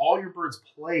cost of all your birds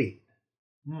played,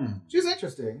 which is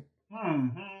interesting.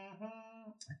 I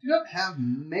do not have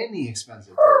many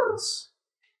expensive birds.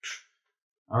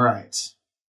 All right.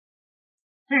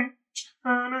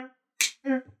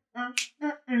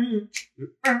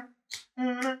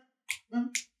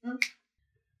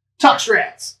 Tuck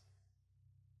strats.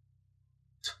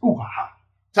 Ooh ha ha.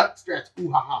 Tuck strats.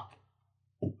 Ooh ha ha.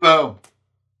 Boom.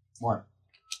 1,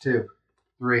 2,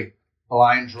 3.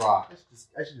 Blind draw.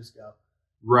 I should just go.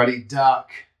 Ruddy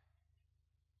Duck.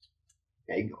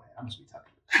 Yeah, you can go ahead. I'm just be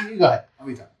tucking. You go ahead. I'll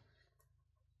be tucking.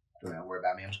 Don't have to worry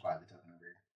about me. I'm just quietly tucking over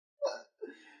here.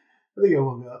 I think I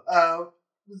will go.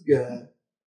 This is good.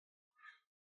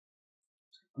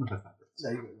 I'm gonna tuck my birds. No,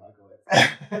 you go, Mike. Go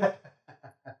ahead.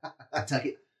 I tuck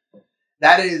it.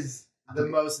 That is the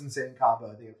Okay. most insane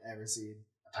combo I think I've ever seen.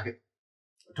 I tuck it.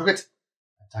 I took it.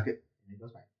 I tuck it. And it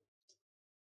goes back.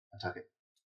 I tuck it.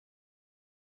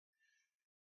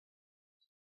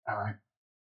 All right.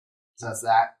 So that's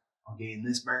that. I'll gain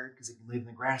this bird because it can live in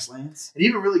the grasslands. And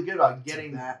even really good about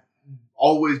getting that,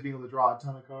 always being able to draw a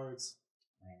ton of cards.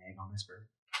 Lay an egg on this bird.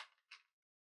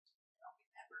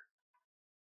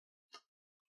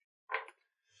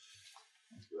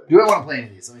 Do I want to play any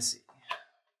of these? Let me see.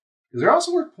 Because they're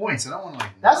also worth points. I don't want to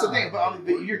like. That's the thing. But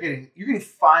you're getting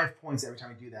 5 points every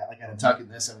time you do that. Like I'm tucking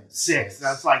this, I mean 6.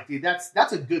 That's like, dude, that's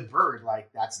a good bird.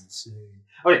 Like that's insane.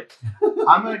 Okay,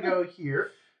 I'm gonna go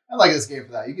here. I like this game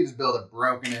for that. You can just build a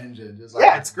broken engine, just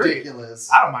like it's ridiculous.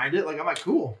 Great. I don't mind it. Like I'm like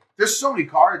cool. There's so many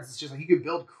cards. It's just like you can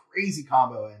build crazy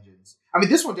combo engines. I mean,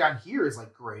 this one down here is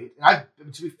like great. And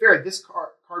to be fair, this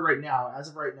card right now, as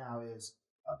of right now, is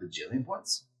a bajillion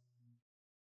points.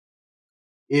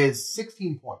 Is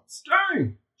 16 points.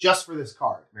 Dang! Just for this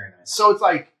card. Very nice. So it's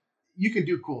like you can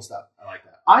do cool stuff. I like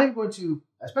that. I am going to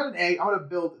spend an egg. I'm going to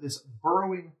build this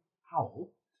burrowing owl.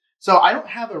 So I don't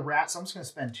have a rat, so I'm just going to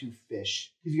spend 2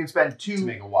 fish. Because you can spend 2 to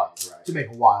make a wild, right? To make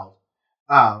a wild.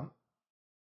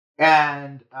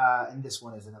 And this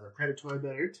one is another predatory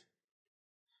bird.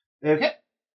 Okay.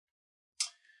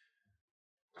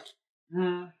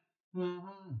 Mm-hmm.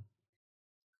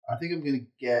 I think I'm going to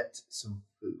get some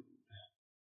food.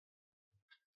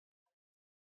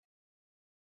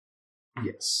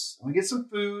 Yes. I'm going to get some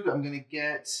food. I'm going to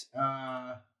get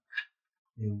a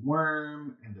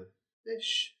worm and a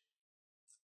fish.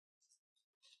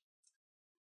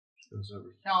 Goes over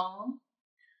here.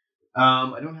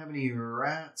 I don't have any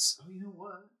rats. Oh, you know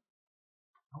what?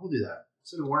 I will do that.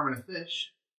 Instead of worm and a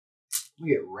fish, I'm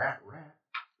going to get rat.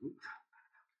 Ooh.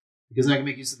 Because then I can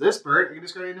make use of this bird. I can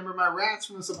discard a number of my rats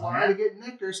from the supply to get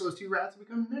nectar, so those 2 rats will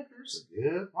become nectars.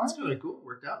 Yeah, that's really cool. It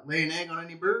worked out. Lay an egg on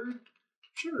any bird?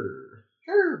 Sure,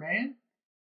 man.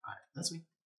 All right, that's me.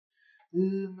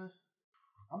 I'm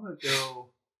going to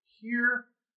go here.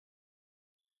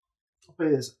 I'll play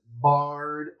this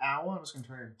barred owl. I'm just going to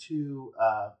turn into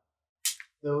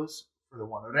those for the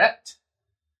one rat.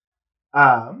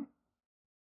 And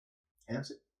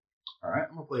that's it. All right,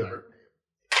 I'm going to play a bird.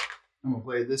 I'm going to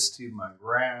play this to my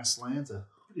grasslands, a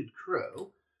hooded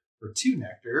crow, for 2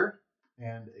 nectar,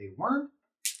 and a worm,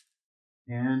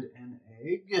 and an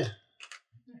egg.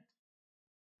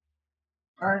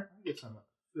 All right, I'll get some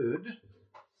food.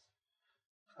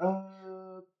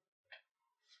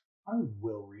 I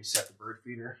will reset the bird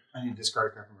feeder. I need to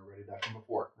discard a card from a ready duck from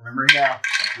before. Remembering now.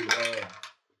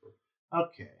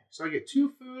 Okay, so I get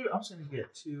 2 food. I'm just going to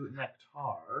get 2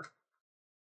 nectar.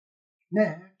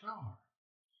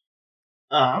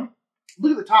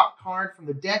 Look at the top card from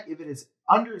the deck. If it is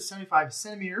under 75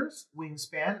 centimeters,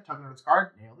 wingspan, talking about its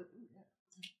card, nailed it. Ooh,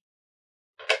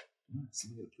 yeah. So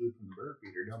we get food from the bird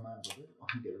feeder. Don't mind a little.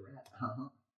 I'll get a rat.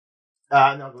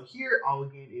 And I'll go here. I'll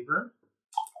gain a bird.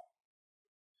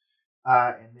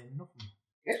 And then no.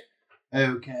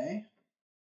 Okay.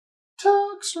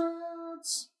 Tug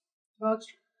strats.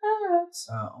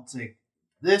 I'll take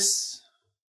this.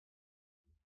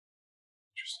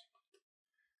 Interesting.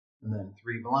 And then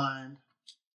 3 blind.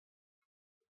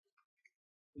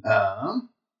 I'll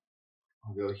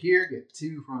go here, get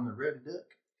 2 from the red duck.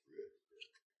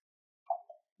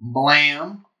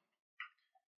 Blam.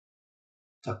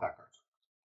 Tuck back cards.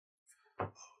 Oh,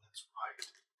 that's right.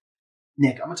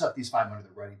 Nick, I'm going to tuck these 5 under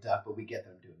the ruddy duck, but we get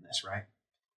them doing this, right?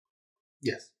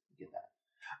 Yes. We get that.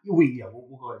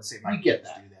 We'll go ahead and say we get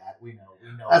that. Do that. We know.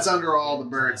 That's under all the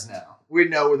birds now. We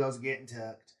know where those are getting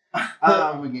tucked.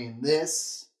 I'm going to gain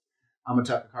this. I'm going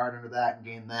to tuck a card under that and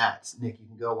gain that. Nick, you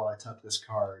can go while I tuck this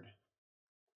card.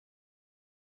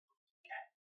 Okay.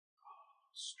 Oh,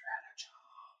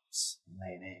 stratagems.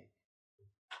 Lay an egg.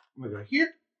 I'm going to go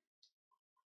here.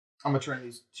 I'm going to turn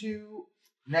these 2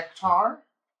 nectar.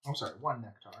 I'm sorry, 1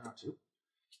 nectar, not 2.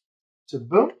 To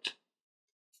boom.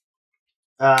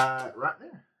 Right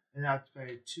there. And now I have to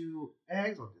pay 2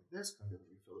 eggs. I'll do this. I'm going to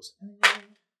refill this anyway.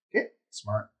 Okay.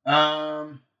 Smart.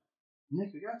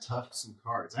 Nick, we got to tuck some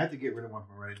cards. I have to get rid of one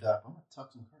from Ready Duck. I'm going to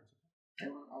tuck some cards.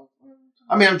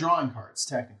 I mean, I'm drawing cards,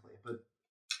 technically, but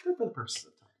for the purposes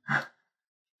of time.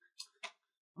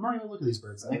 I'm not even going to look at these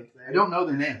birds, Nick. I don't know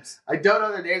their names. I don't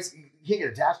know their names. You can't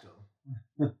get attached to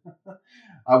them.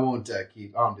 I won't I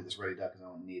don't do this Ready Duck because I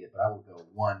don't need it, but I will go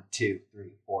 1, 2, 3,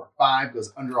 4, 5.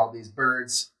 Goes under all these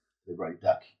birds. The Ready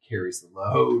Duck carries the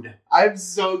load. I'm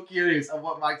so curious of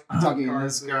what my tucking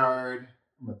this card.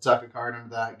 I'm going to tuck a card under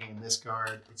that, gain this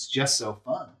card. It's just so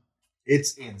fun.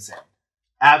 It's insane.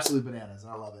 Absolute bananas.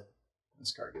 I love it.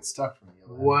 This card gets tucked from the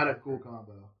yellow. What a cool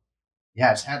combo. Yeah,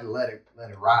 I just had to let it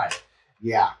ride.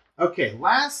 Yeah. Okay,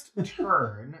 last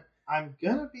turn. I'm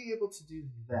going to be able to do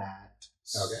that.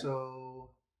 Okay.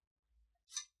 So,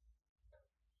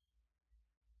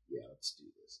 yeah, let's do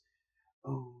this.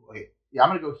 Oh, okay. Yeah, I'm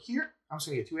going to go here. I'm just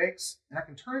going to get 2 eggs. And I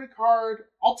can turn a card.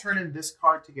 I'll turn in this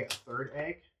card to get a 3rd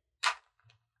egg.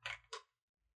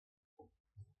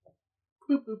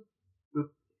 Boop, boop, boop.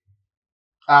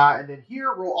 And then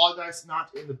here, roll all dice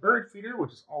not in the bird feeder,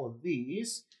 which is all of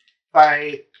these.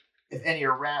 If If any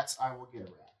are rats, I will get a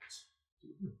rat.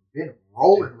 Been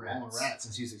rolling rats.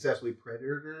 Since you successfully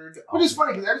predatored. Which is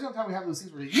funny because every single time we have those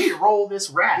things where you need to roll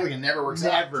this I rat. feel like it never works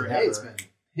out. Never, Today it's been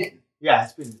hitting. Yeah,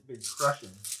 it's been crushing.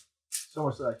 So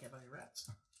much so that I can't find any rats.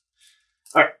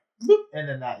 All right. Boop. And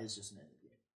then that is just an end of the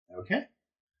game. Okay.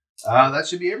 That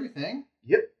should be everything.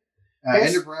 Yep.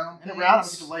 End of round. In a round, I'm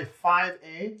going to lay 5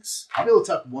 eggs. I'll be able to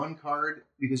tuck 1 card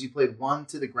because you played 1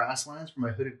 to the grasslands for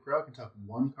my hooded crow. I can tuck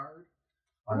 1 card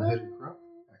on the hooded crow.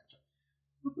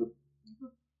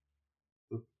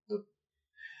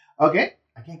 Okay.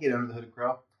 I can't get under the hooded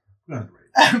crow. Put it on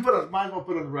the right. Might as well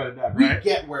put on the red duck, We right?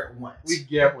 get where it went. We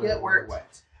get where it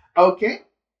went. Okay.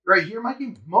 Right here,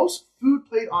 Mikey. Most food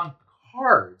played on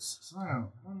cards.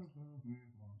 So,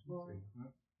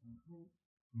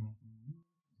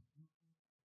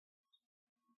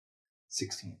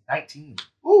 16. 19.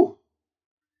 Ooh.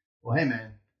 Well, hey,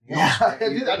 man. Yeah, I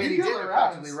You did did go on the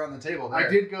practically rounds. run the table there. I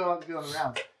did go on the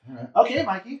round. All right. Okay,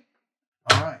 Mikey.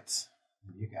 All right.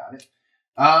 You got it.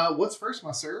 What's first,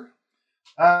 my sir?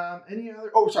 Any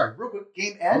other? Oh, sorry. Real quick.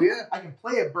 Game end. Oh, yeah. I can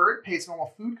play a bird, pay its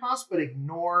normal food cost, but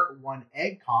ignore 1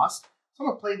 egg cost. So I'm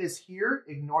going to play this here.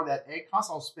 Ignore that egg cost.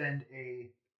 I'll spend a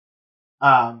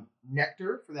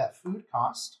nectar for that food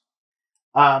cost.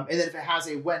 And then if it has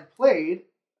a when played,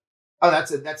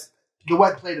 that's it. That's the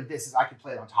when played of this is I can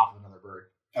play it on top of another bird.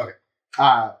 Okay.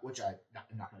 Which I'm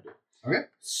not going to do. Okay.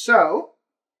 So,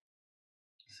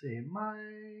 say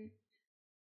Mike.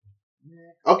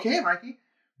 Okay, Mikey.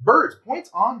 Birds. Points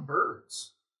on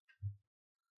birds.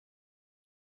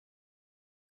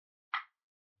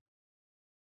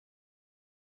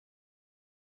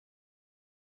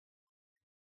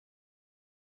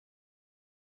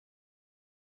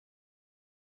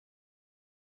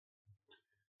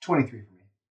 $23 for me.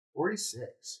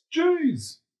 46.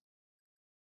 Jeez.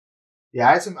 Yeah,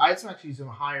 I had some actually some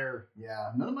higher.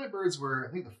 Yeah, none of my birds were.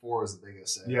 I think the 4 was the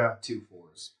biggest. Yeah. 2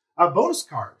 4s. Bonus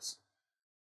cards.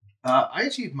 I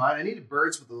achieved mine. I needed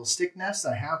birds with a little stick nest.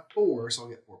 I have 4, so I'll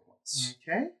get 4 points.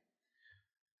 Okay.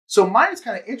 So mine is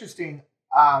kind of interesting.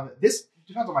 This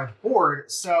depends on my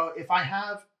board. So if I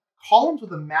have columns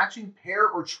with a matching pair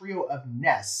or trio of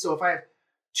nests. So if I have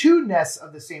 2 nests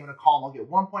of the same in a column, I'll get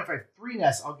 1 point. If I have 3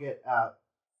 nests, I'll get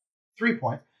 3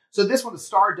 points. So this one, the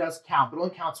star does count, but it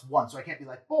only counts once. So I can't be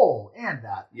like bowl and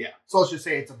that. Yeah. So let's just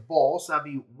say it's a bowl. So that'd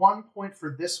be 1 point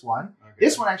for this one. Okay.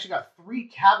 This one actually got 3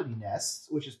 cavity nests,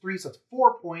 which is 3, so it's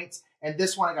 4 points. And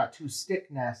this one I got 2 stick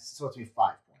nests, so it's me 5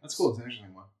 points. That's cool. It's an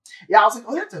interesting one. Yeah, I was like,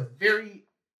 oh, that's a very.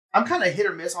 I'm kind of hit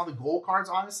or miss on the gold cards,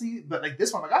 honestly, but like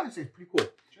this one, like, honestly, it's pretty cool.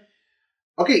 Sure.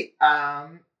 Okay,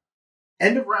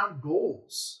 end of round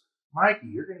goals. Mikey,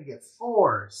 you're going to get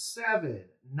 4, 7,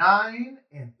 9,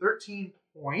 and 13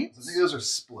 points. I think those are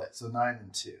split, so 9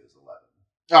 and 2 is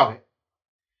 11. Okay.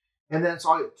 And then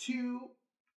so I'll get 2,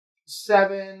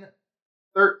 7,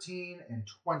 13, and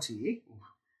 20.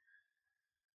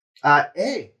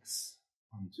 Eggs.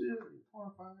 1, 2, 3,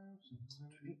 4, 5, 6, 7,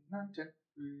 8, 9, 10.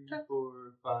 3, 4,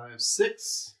 5,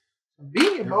 6.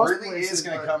 Being in It most really places, is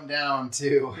going to but- come down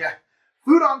to Yeah.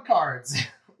 Food on cards.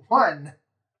 1,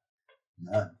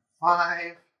 none.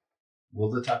 5,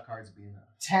 Will the tuck cards be enough?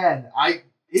 10. It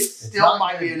It's still not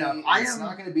might gonna be enough. It's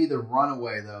not going to be the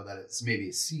runaway though that it's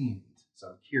maybe seemed. So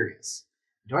I'm curious.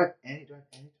 Do I have any tuck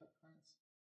cards?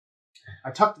 I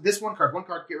tucked this one card. One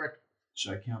card, get wrecked.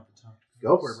 Should I count the tuck?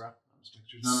 Go for it, bro.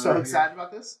 None So over here. excited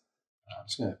about this. I'm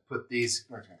just going to put these.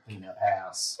 We're going to clean up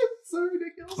house. It's so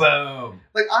ridiculous. Boom.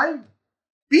 Like, I'm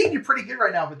beating you pretty good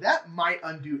right now, but that might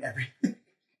undo everything.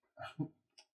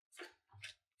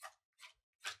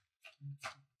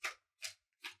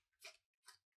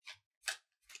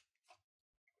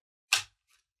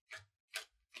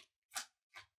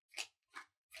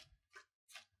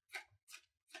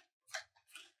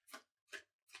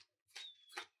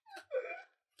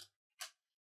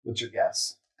 What's your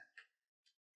guess?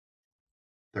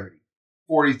 30.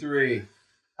 43.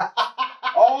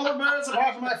 All the birds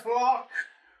apart from my flock.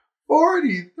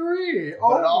 43. Put it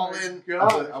all my in.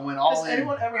 God. I went all Has in.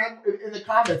 anyone ever had, in the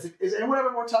comments, is anyone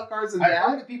ever more tuck cards than I've that?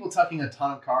 heard of people tucking a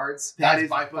ton of cards. That That is is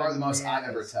by far the most I've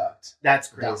ever bananas. tucked. That's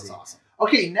That crazy. was awesome.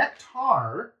 Okay,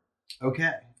 Nectar.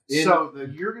 Okay. So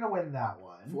you're going to win that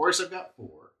one. Force, I've got 4.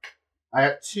 I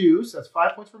have 2, so that's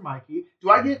 5 points for Mikey. Do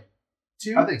I get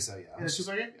 2? I think so, yeah. In a 2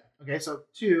 player game? Okay, so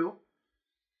 2.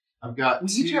 I've got We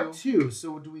 2. each have 2,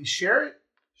 so do we share it?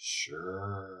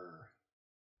 Sure.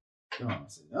 Don't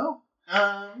honestly no.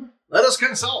 Let us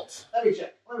consult. Let me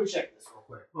check this real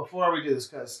quick before we do this,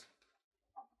 because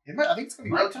I think it's going to be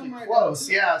Might relatively come right close. down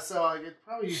to it. Yeah, so I could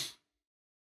probably.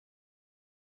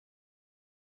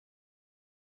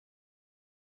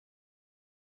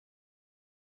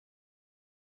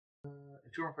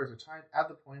 If two or more players are tied, add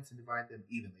the points and divide them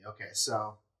evenly. Okay,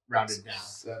 so rounded down.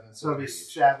 7. So it'll be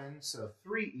 7, so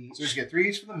 3 each. So we should get 3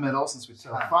 each for the middle since we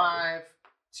So 5,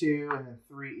 2, and then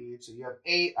 3 each. So you have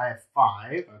 8. I have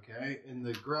 5. Okay. In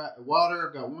the water,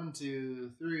 I've got 1,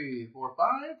 2, 3, 4,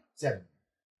 5. 7.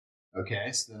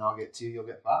 Okay, so then I'll get 2, you'll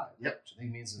get 5. Yep. Which I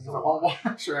think means it's a whole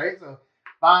wash, right? So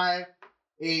 5,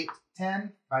 8,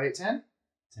 10. 5, 8, 10.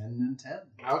 10 and 10.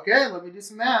 Okay, let me do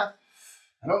some math.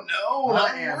 I don't know. I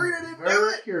I'm am worried I didn't do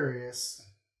very it. curious.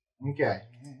 Okay.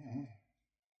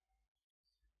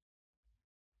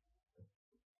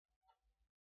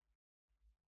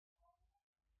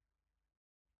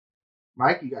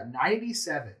 Mike, you got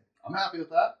 97. I'm happy with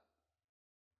that.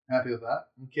 Happy with that.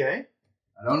 Okay.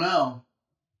 I don't know.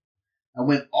 I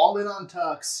went all in on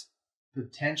tucks,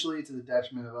 potentially to the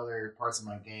detriment of other parts of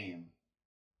my game.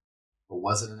 But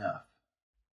was it enough?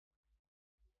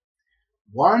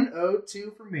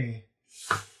 102 for me.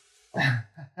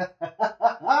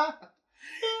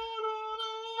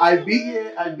 I beat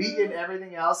you in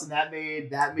everything else, and that made a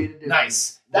difference.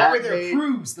 Nice. That way there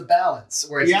proves the balance.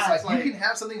 Where it's Yeah, just it's like, like- you can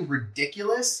have something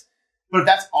ridiculous, But if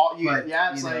that's all you but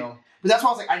it's you like. know, But that's why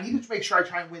I was like, I need to make sure I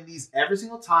try and win these every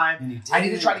single time. and you I need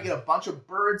to did. try to get a bunch of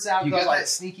birds out. You because, got like, that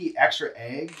sneaky extra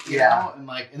egg, you Yeah.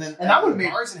 know, and then that would've with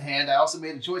made- cards in hand. I also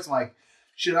made a choice. I'm like,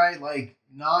 should I like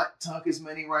not tuck as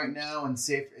many right now and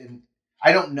save? And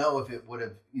I don't know if it would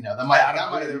have, you know, that might I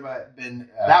don't know either, have but been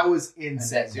that was a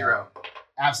insane. net zero.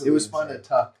 Absolutely, It was fun to insane.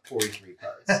 tuck 43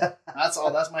 cards. That's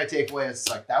all. That's my takeaway. It's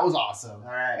like that was awesome. All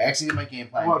I right. executed my game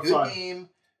plan. Well, Good fun. game.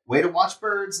 Way to watch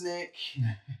birds, Nick.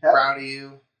 Proud of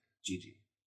you. GG.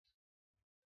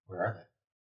 Where are they?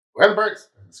 Where are the birds?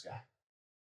 They're in the sky.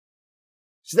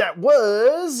 So that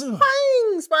was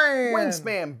Wingspan.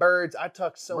 Wingspan birds. I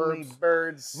tucked so many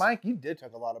birds. Mike, you did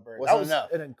tuck a lot of birds. Wasn't That was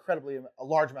enough. an incredibly a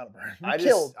large amount of birds. You I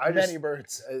killed just- many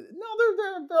birds. No,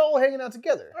 they're all hanging out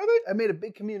together. Are they? I made a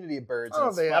big community of birds. I don't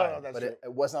and it's think- I don't fine, know if that's but true.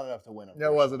 it was not enough to win.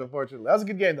 No, it wasn't, unfortunately. That was a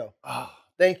good game, though. Oh,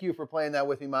 thank you for playing that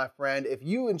with me, my friend. If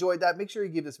you enjoyed that, make sure you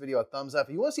give this video a thumbs up.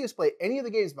 If you want to see us play any of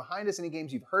the games behind us, any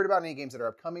games you've heard about, any games that are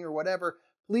upcoming or whatever,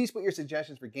 please put your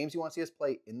suggestions for games you want to see us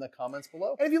play in the comments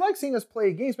below. And if you like seeing us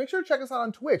play games, make sure to check us out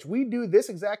on Twitch. We do this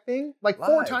exact thing like 4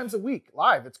 Live. times a week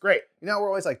live. It's great. You know, we're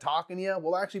always like talking to you.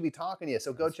 We'll actually be talking to you.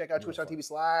 So go check out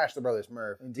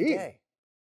twitch.tv/TheBrothersMurph. Indeed. Today.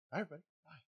 Bye, everybody.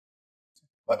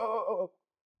 Bye. Oh.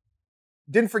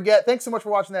 Didn't forget, thanks so much for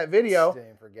watching that video.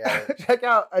 Didn't forget it. Check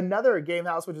out another Game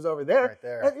House, which is over there. Right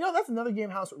there. And, that's another Game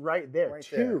House right there. Right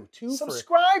Two. there. for-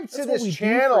 Subscribe That's to what this we do for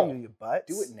channel. you, you butts.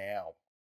 Do it now.